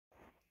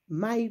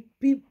My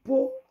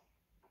people,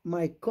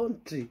 my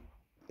country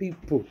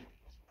people,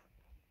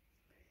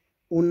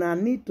 una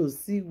need to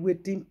see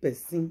wetin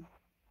person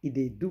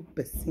they do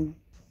person.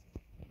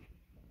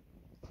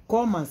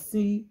 Come and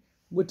see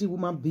what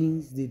human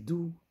beings they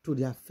do to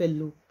their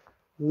fellow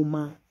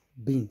human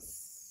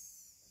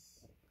beings.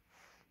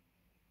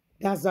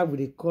 That's how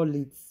they call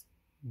it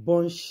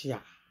bonsha.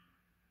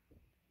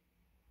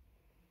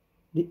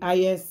 The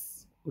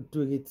highest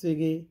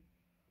authority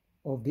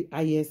of the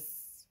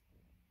highest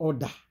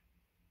order.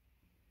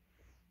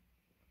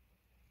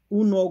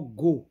 Who not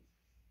go,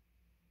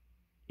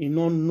 he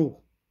not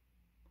know.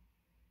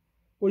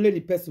 Only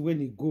the person when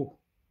he go,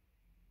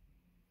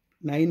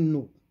 now he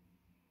know.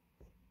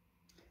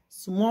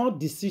 Small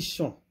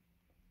decision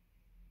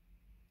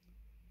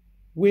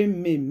we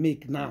may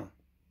make now.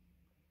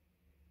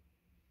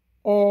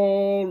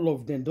 All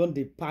of them don't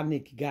they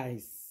panic,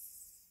 guys.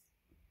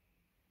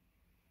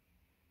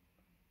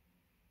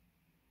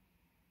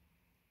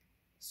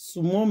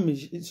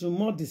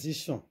 Small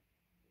decision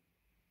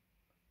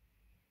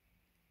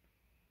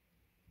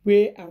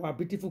where our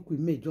beautiful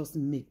queen may just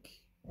make.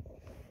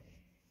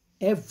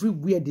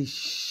 Everywhere they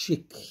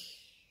shake.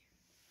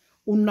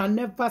 Una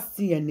never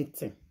see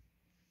anything.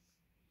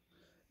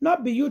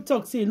 Not be you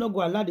talk, say you not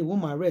go allow the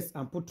woman rest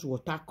and put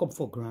water cup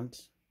for ground.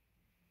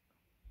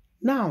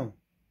 Now,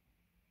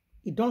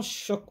 it don't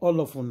shock all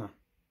of una.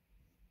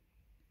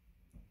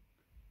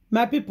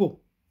 My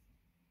people,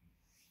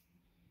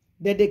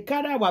 they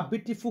carry our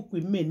beautiful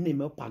queen may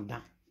name up and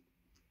down.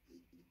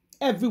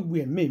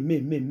 Everywhere,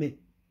 me.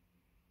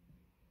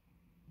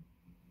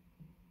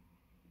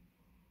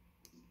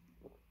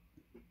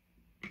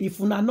 If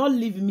una not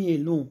leave me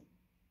alone,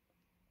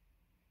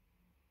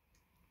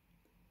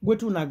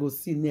 what una go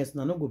see next,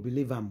 una no go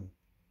believe am.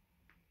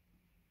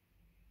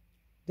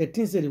 The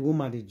thing say the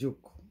woman the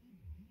joke.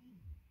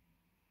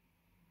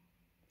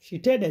 She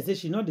tell them say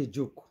she not the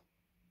joke.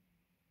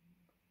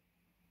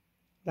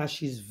 That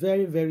she's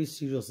very, very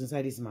serious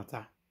inside this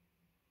matter.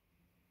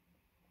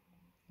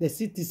 The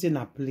city say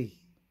na play.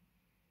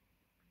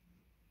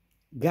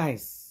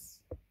 Guys,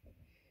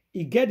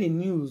 he get the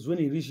news when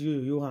he reach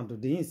your hand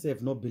today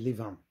himself not believe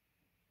him.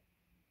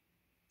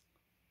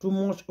 Too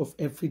much of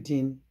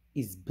everything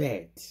is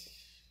bad.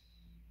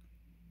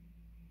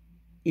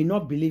 He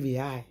not believe he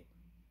eye.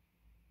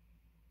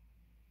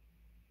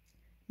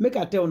 Make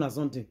I tell you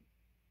something.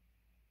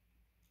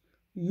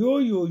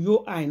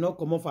 Yo eye not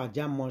come off a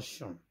jam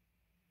motion.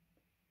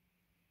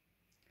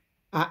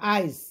 Her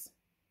eyes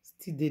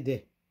still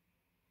there.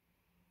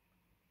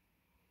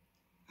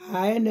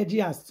 Her energy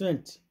and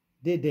strength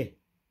there.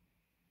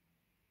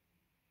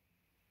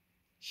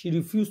 She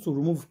refused to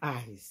remove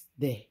eyes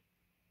there.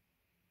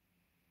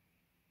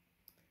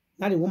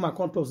 Now the woman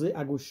come to say,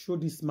 I go show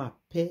this man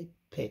pay.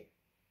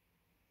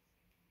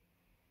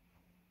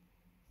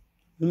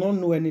 You don't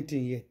know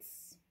anything yet.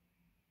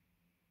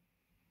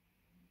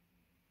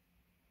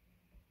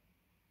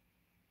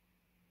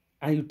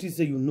 And you think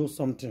say you know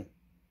something.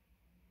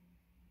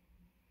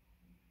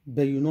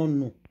 But you don't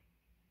know.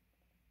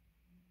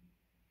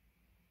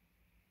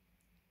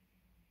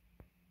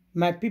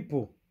 My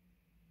people,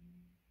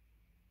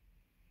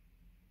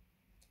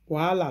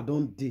 wahala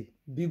don't dey,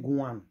 big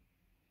one.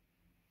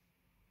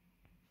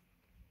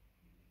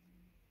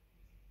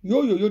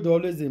 Yo, they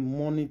always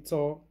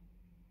monitor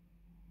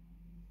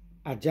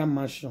a jam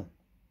mansion.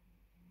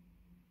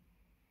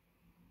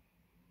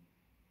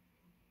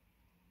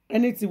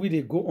 Anything we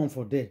they go on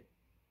for there.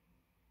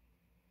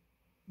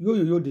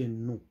 Yo, they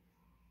know.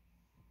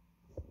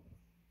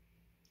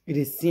 It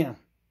is seen.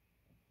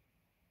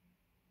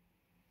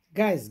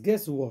 Guys,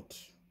 guess what?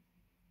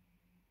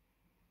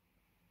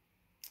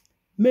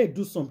 May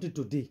do something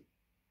today.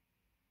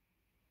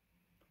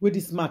 Where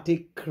this man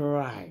take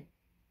cry.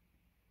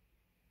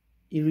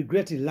 He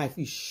regret his life.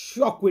 He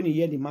shocked when he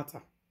hear the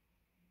matter.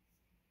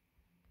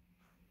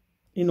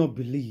 He not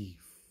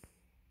believe.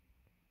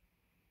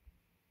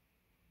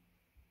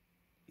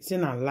 He say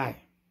a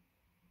lie.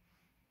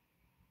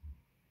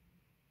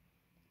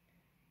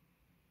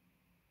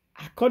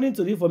 According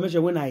to the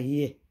information when I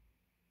hear,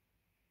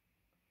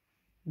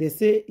 they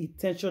say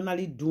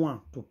intentionally do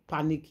one to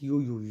panic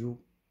you.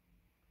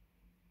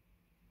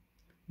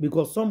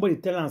 Because somebody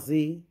tell and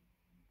say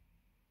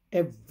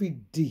every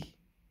day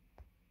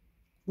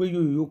when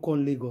you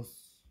come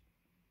Lagos,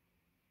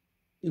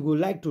 you go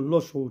like to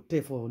lodge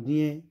hotel for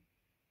near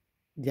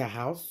their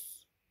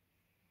house.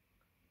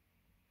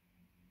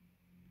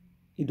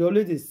 It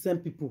always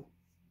send people,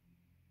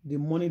 they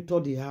monitor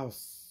the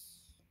house.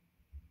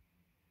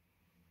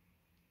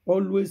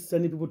 Always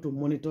sending people to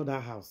monitor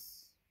that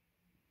house.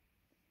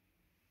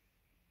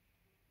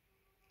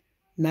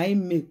 Now he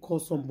may call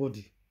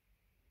somebody.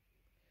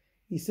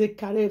 He say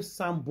carry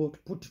signboard,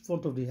 put in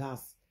front of the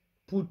house,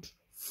 put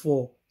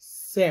for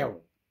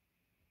sale.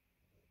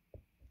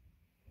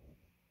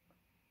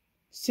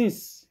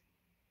 Since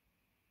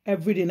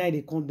every day night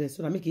they come there,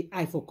 so I make it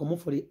eye for come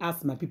for the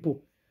ask my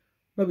people.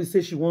 Maybe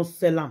say she won't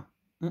sell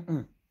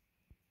them.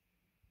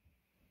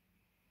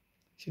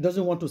 She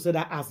doesn't want to sell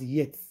that as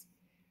yet.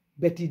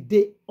 but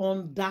they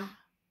under,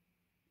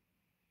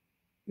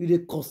 they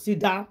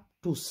consider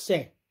to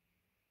sell,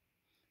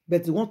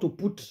 but they want to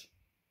put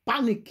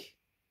panic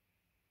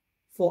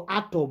for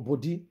heart or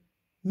body.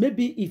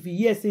 Maybe if he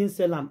hears saying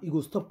sell him, he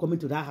will stop coming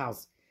to that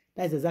house.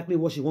 That's exactly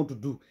what she want to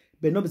do.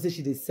 But not say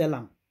she dey sell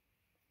him.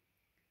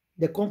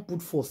 They can't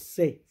put for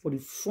sale for the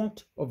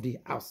front of the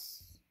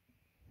house.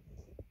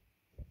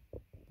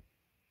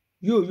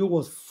 You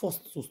was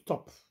forced to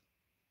stop.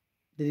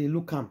 They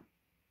look him.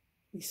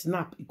 He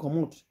snap, he come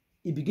out.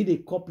 He begin to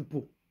call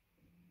people.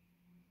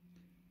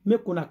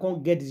 Make una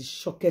can't get the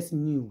shockest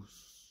news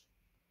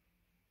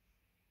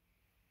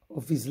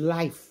of his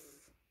life.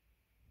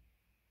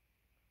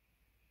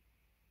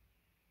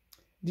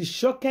 The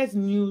shockest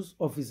news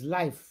of his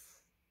life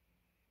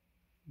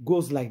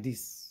goes like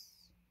this.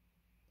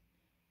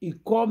 He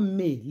called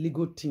May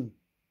legal team.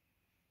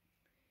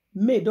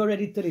 May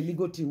already tell the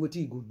legal team what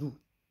he go do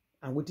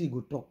and what he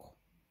go talk.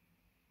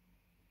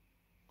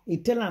 He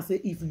tell her,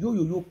 say, if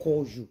yo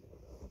calls you,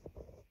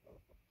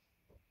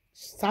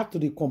 start to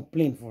the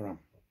complaint for him.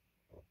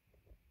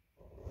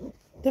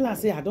 Tell her,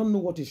 say, I don't know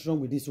what is wrong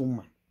with this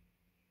woman.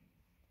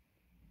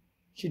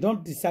 She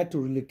don't decide to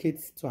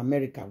relocate to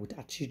America with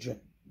her children.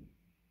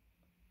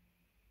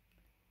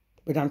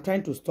 But I'm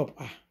trying to stop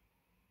her.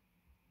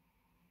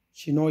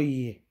 She not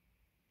here.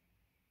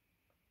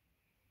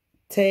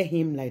 Tell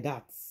him like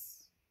that.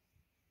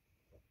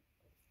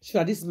 So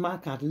that this man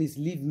can at least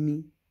leave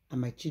me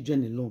and my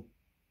children alone.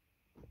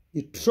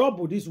 The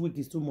trouble this week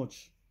is too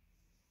much.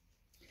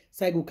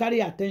 So I go carry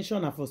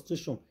attention and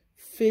frustration,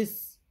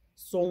 face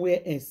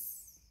somewhere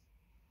else.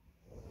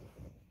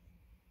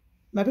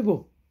 My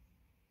people,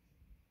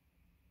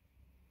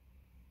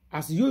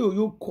 as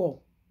you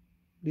call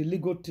the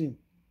legal team,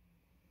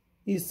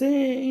 he's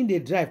saying they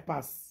drive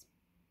past.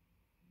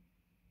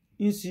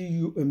 You see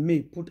you and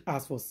me put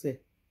us for sale.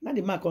 Now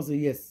the man can say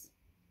yes.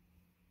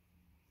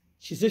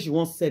 She said she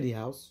wants to sell the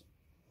house.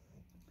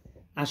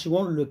 And she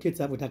wants to relocate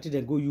her with her children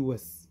and go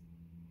US.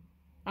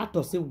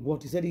 After say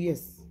what? He said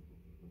yes.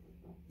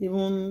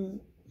 Even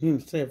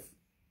himself,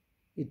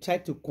 he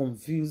tried to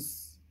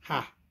confuse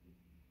her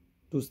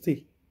to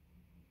stay.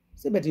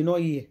 Say, but you're not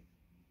here.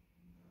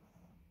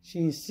 She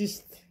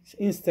insists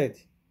instead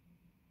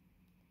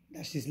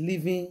that she's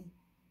living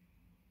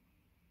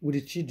with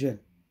the children.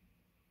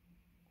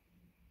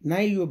 Now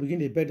you begin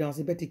to bed down and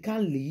say, but he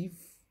can't leave.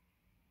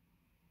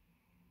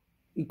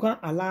 You can't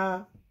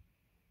allow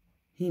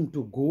him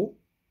to go.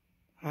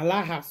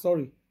 Allow her,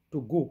 sorry,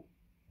 to go.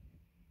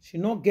 She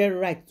not get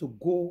right to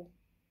go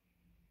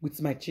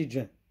with my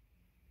children.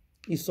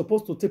 He's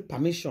supposed to take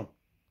permission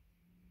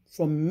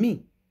from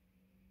me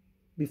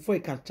before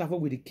he can travel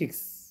with the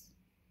kids.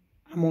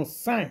 I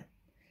must sign.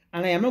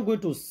 And I am not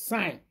going to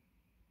sign.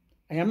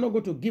 I am not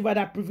going to give her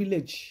that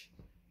privilege.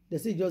 They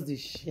say just the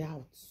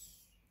shout.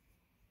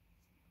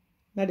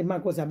 Now the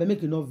man goes, I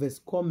make you nervous.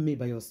 Call me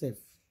by yourself.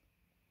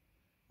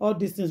 All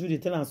these things we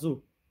tell them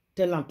so.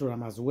 Tell them to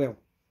them as well.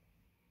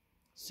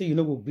 So you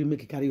know we'll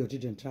make you carry your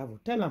children travel.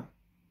 Tell them.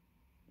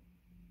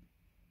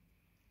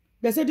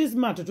 They say this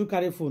man to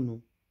carry phone.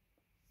 No.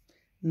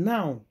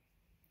 Now,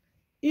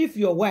 if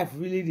your wife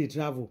really did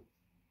travel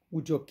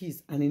with your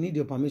kids and they need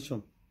your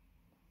permission,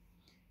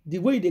 the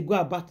way they go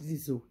about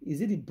this, so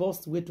is it the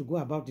best way to go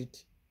about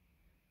it?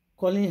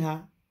 Calling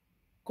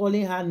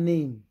her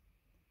name,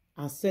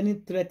 and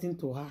sending threatening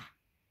to her.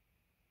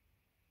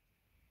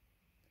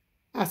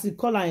 As he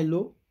call her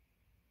hello,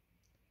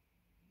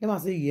 they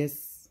must say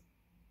yes.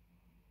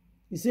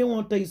 He say, I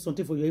want to tell you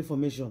something for your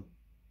information.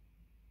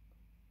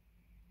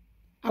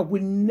 I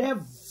will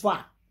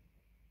never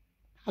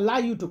allow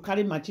you to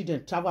carry my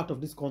children travel out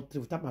of this country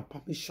without my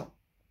permission.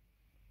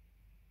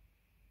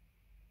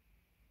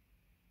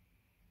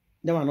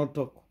 They will not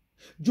talk.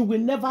 You will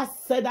never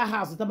sell that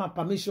house without my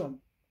permission.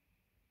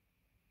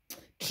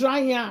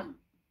 Try him.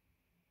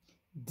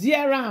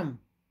 Dear him.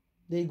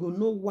 They go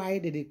know why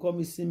they call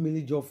me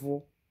Simili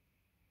Joffo.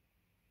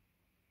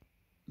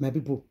 My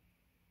people.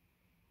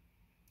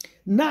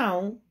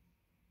 Now,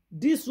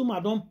 this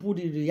woman don't put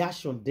the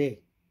reaction there.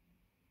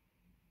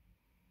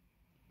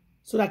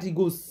 So that he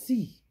go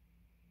see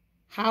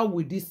how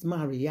will this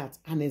man react.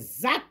 And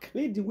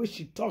exactly the way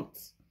she talked.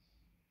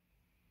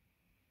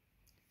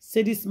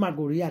 Say this man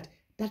go react.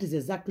 That is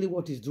exactly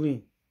what he's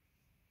doing.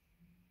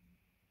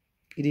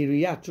 He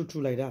react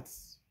true like that.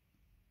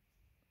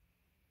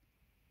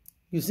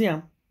 You see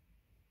him?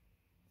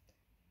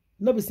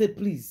 Nobody say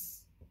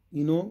please,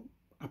 you know,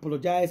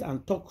 apologize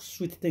and talk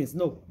sweet things.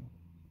 No.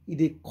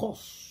 They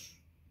curse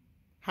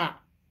her.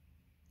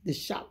 They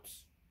shout.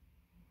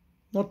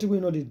 Nothing we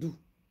know they do.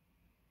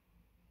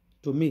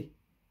 To me,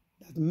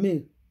 that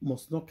May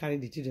must not carry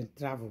the children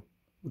travel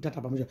without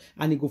her permission.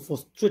 And he go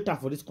frustrate her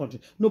for this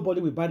country. Nobody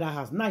will buy that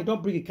house. Now you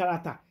don't bring the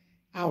character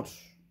out.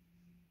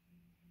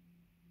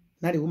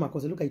 Now the woman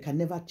calls, look, you can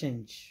never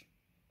change.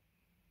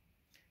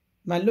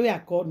 My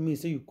lawyer called me,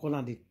 so you call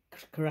and they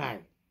cry.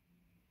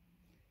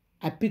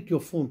 I pick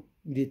your phone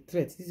with a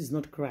threat. This is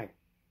not cry.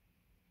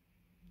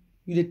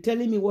 You're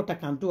telling me what I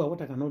can do and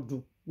what I cannot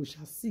do. We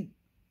shall see.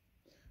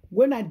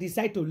 When I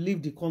decide to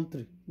leave the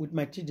country with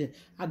my children,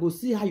 I go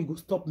see how you go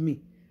stop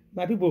me.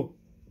 My people,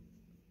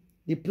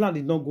 the plan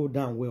did not go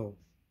down well.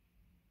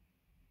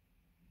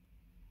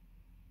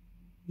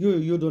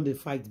 You don't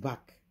fight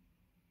back.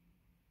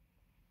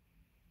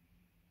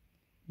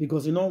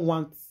 Because you don't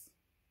want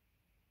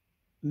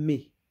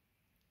me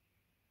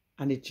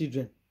and the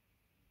children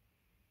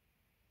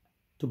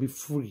to be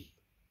free.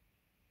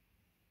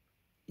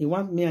 He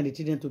wants me and the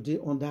children to be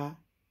under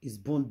his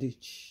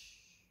bondage.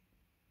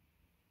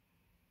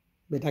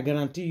 But I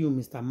guarantee you,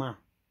 Mr. Man,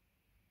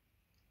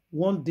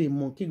 one day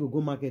monkey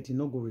go market, he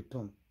no go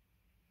return.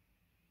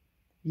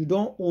 You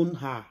don't own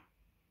her.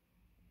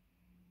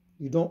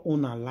 You don't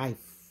own her life.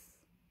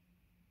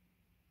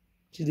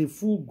 She's a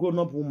full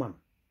grown-up woman.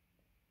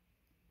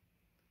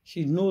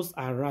 She knows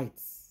her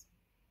rights.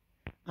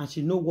 And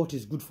she knows what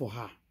is good for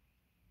her.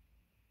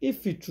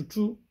 If it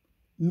true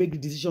make the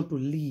decision to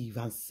leave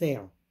and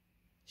sell,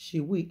 she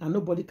will, and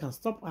nobody can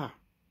stop her.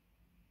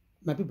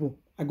 My people,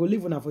 I go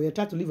leave on her for you.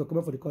 Try to leave a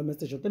comment for the comment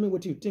section. Tell me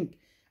what you think,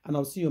 and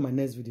I'll see you in my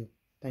next video.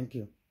 Thank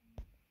you.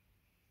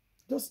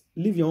 Just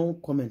leave your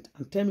own comment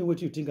and tell me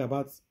what you think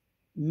about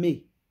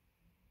me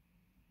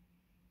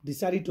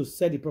deciding to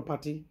sell the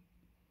property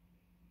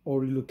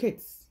or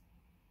relocate.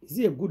 Is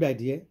it a good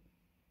idea?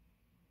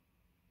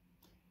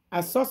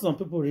 I saw some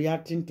people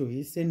reacting to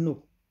it, saying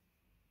no.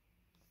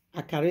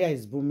 Her career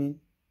is booming.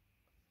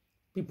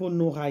 People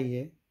know her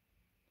here.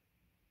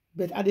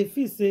 But at the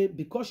feel say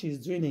because she's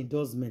doing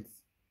endorsements,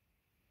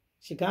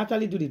 she can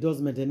actually do the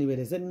endorsement anyway.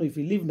 They said no, if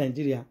you leave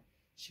Nigeria,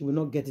 she will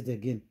not get it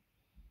again.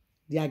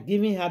 They are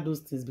giving her those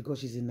things because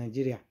she's in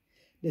Nigeria.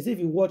 They say if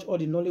you watch all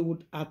the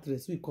Nollywood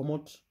actresses who come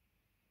out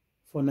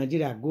for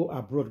Nigeria, go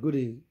abroad,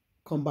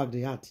 come back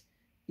the heart,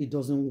 it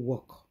doesn't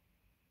work.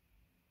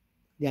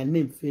 Their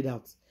name fade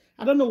out.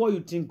 I don't know what you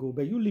think,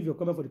 but you leave your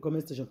comment for the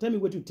comment section. Tell me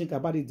what you think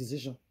about this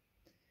decision.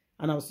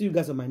 And I'll see you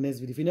guys on my next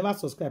video. If you never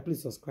subscribe,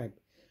 please subscribe.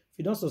 If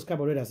you don't subscribe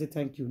already, I say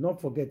thank you. Don't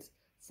forget,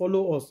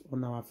 follow us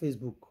on our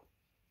Facebook.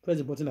 Press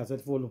the button that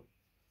said follow.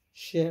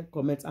 Share,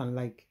 comment, and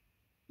like.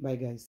 Bye,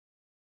 guys.